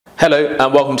Hello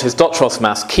and welcome to this Dr.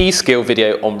 Maths key skill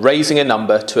video on raising a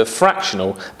number to a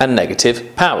fractional and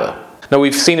negative power. Now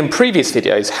we've seen in previous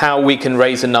videos how we can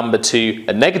raise a number to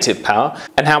a negative power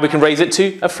and how we can raise it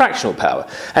to a fractional power.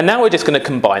 And now we're just going to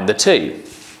combine the two.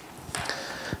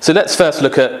 So let's first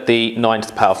look at the 9 to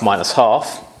the power of minus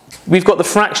half. We've got the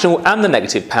fractional and the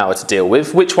negative power to deal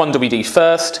with. Which one do we do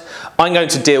first? I'm going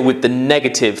to deal with the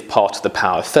negative part of the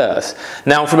power first.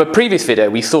 Now from a previous video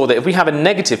we saw that if we have a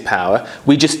negative power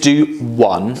we just do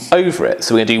 1 over it.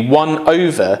 So we're going to do 1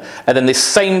 over and then this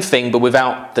same thing but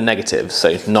without the negative.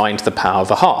 So 9 to the power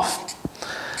of a half.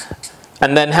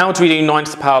 And then how do we do 9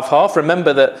 to the power of half?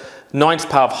 Remember that 9 to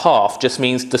the power of half just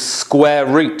means the square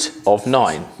root of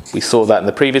 9. We saw that in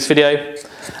the previous video.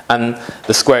 And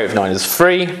the square root of 9 is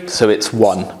 3, so it's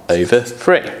 1 over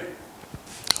 3.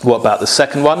 What about the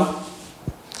second one?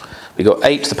 We've got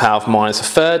 8 to the power of minus a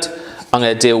third. I'm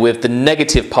going to deal with the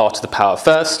negative part of the power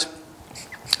first.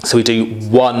 So we do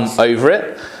 1 over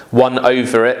it. 1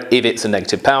 over it if it's a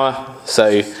negative power.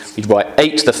 So we'd write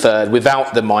 8 to the third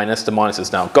without the minus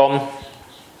is now gone.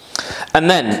 And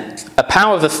then a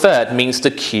power of the third means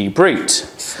the cube root.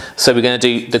 So we're going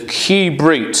to do the cube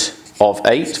root of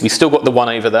 8, we still got the 1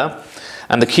 over there,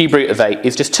 and the cube root of 8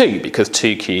 is just 2 because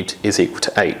 2 cubed is equal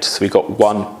to 8, so we've got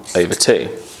 1 over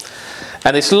 2.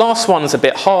 And this last one's a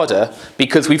bit harder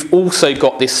because we've also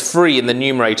got this 3 in the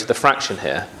numerator of the fraction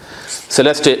here. So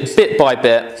let's do it bit by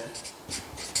bit.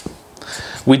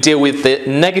 We deal with the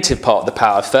negative part of the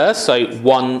power first, so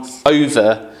 1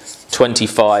 over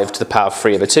 25 to the power of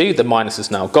 3 over 2, the minus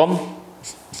is now gone.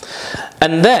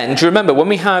 And then, do you remember, when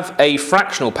we have a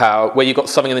fractional power where you've got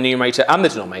something in the numerator and the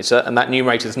denominator, and that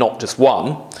numerator is not just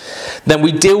 1, then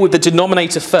we deal with the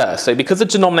denominator first. So because the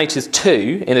denominator is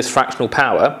 2 in this fractional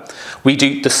power, we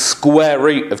do the square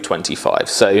root of 25.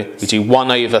 So we do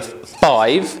 1 over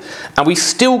 5, and we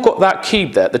still got that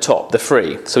cube there at the top, the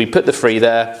 3. So we put the 3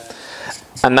 there,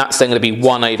 and that's then going to be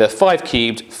 1 over 5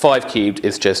 cubed. 5 cubed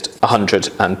is just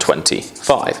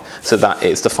 125. So that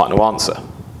is the final answer.